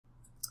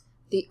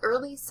The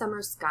early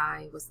summer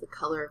sky was the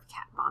color of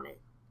cat vomit.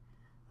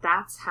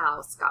 That's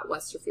how Scott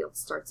Westerfield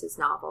starts his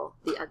novel,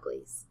 The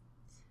Uglies.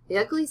 The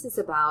Uglies is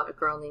about a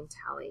girl named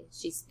Tally.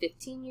 She's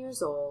 15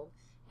 years old,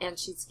 and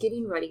she's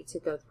getting ready to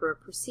go through a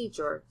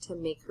procedure to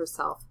make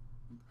herself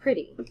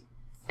pretty.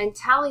 In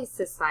Tally's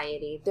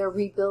society, they're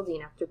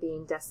rebuilding after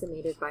being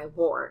decimated by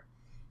war,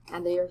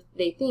 and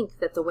they think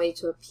that the way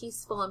to a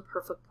peaceful and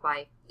perfect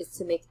life is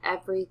to make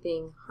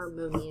everything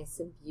harmonious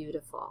and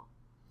beautiful.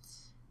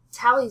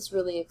 Tally's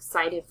really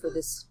excited for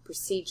this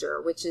procedure,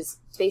 which is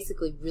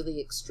basically really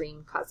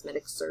extreme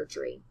cosmetic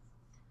surgery.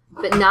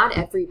 But not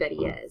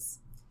everybody is.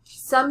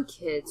 Some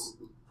kids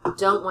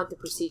don't want the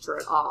procedure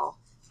at all,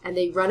 and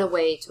they run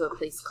away to a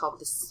place called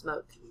the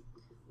Smoke.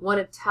 One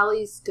of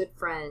Tally's good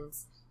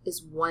friends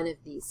is one of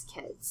these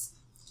kids.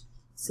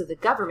 So the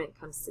government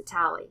comes to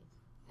Tally,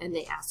 and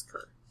they ask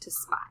her to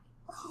spy.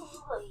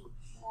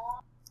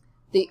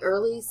 The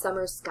early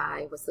summer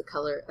sky was the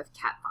color of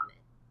cat vomit.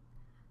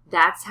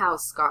 That's how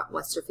Scott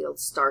Westerfield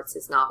starts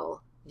his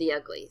novel, The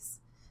Uglies.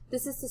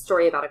 This is the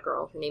story about a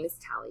girl. Her name is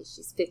Tally.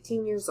 She's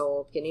 15 years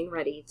old, getting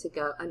ready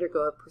to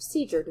undergo a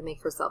procedure to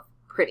make herself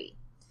pretty.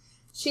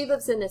 She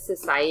lives in a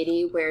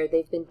society where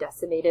they've been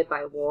decimated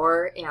by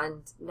war,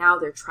 and now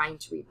they're trying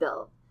to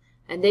rebuild.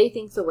 And they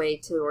think the way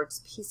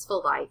towards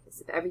peaceful life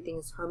is if everything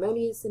is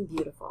harmonious and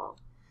beautiful.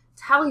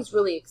 Tally's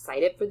really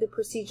excited for the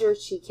procedure.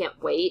 She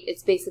can't wait.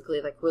 It's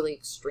basically like really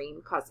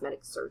extreme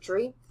cosmetic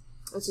surgery.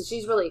 And so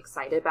she's really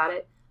excited about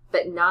it.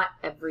 But not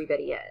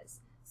everybody is.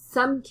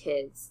 Some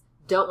kids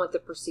don't want the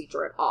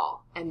procedure at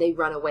all, and they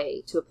run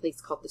away to a place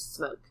called the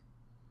Smoke.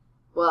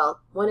 Well,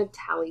 one of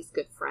Tally's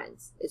good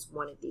friends is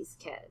one of these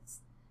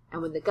kids,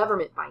 and when the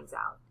government finds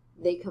out,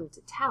 they come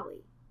to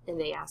Tally, and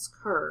they ask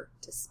her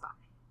to spy.